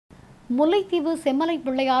முல்லைத்தீவு செம்மலை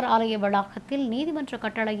பிள்ளையார் ஆலய வளாகத்தில் நீதிமன்ற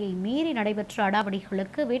கட்டளையை மீறி நடைபெற்ற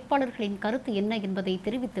அடாவடிகளுக்கு வேட்பாளர்களின் கருத்து என்ன என்பதை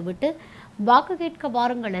தெரிவித்துவிட்டு வாக்கு கேட்க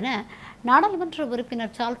வாருங்கள் என நாடாளுமன்ற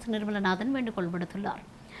உறுப்பினர் சார்ல்ஸ் நிர்மலநாதன் வேண்டுகோள் விடுத்துள்ளார்.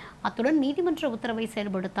 அத்துடன் நீதிமன்ற உத்தரவை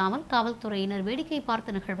செயல்படுத்தாமல் காவல்துறையினர் வேடிக்கை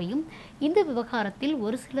பார்த்த நிகழ்வையும் இந்த விவகாரத்தில்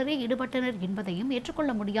ஒரு சிலரே ஈடுபட்டனர் என்பதையும்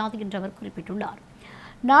ஏற்றுக்கொள்ள முடியாது என்று அவர் குறிப்பிட்டுள்ளார்.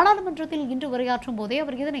 நாடாளுமன்றத்தில் இன்று உரையாற்றும் போதே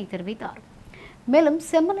அவர் இதனை தெரிவித்தார். மேலும்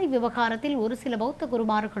செம்மலை விவகாரத்தில் ஒரு சில பௌத்த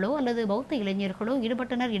குருமார்களோ அல்லது பௌத்த இளைஞர்களோ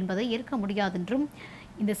ஈடுபட்டனர் என்பதை ஏற்க முடியாதென்றும்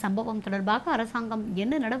இந்த சம்பவம் தொடர்பாக அரசாங்கம்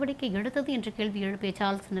என்ன நடவடிக்கை எடுத்தது என்று கேள்வி எழுப்பிய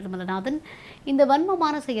சார்ல்ஸ் நிர்மலநாதன் இந்த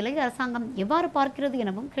வன்மமான செயலை அரசாங்கம் எவ்வாறு பார்க்கிறது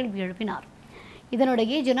எனவும் கேள்வி எழுப்பினார்.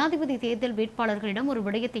 இதனிடையே ஜனாதிபதி தேர்தல் வேட்பாளர்களிடம் ஒரு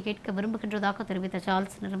விடயத்தை கேட்க விரும்புகின்றதாக தெரிவித்த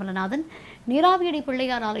சார்ல்ஸ் நிர்மலநாதன் நீராவியடி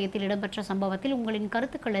பிள்ளையார் ஆலயத்தில் இடம்பெற்ற சம்பவத்தில் உங்களின்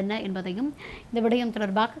கருத்துக்கள் என்ன என்பதையும் இந்த விடயம்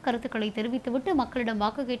தொடர்பாக கருத்துக்களை தெரிவித்துவிட்டு மக்களிடம்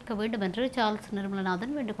வாக்கு கேட்க வேண்டும் என்று சார்ல்ஸ்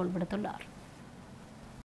நிர்மலநாதன் வேண்டுகோள் விடுத்துள்ளார்.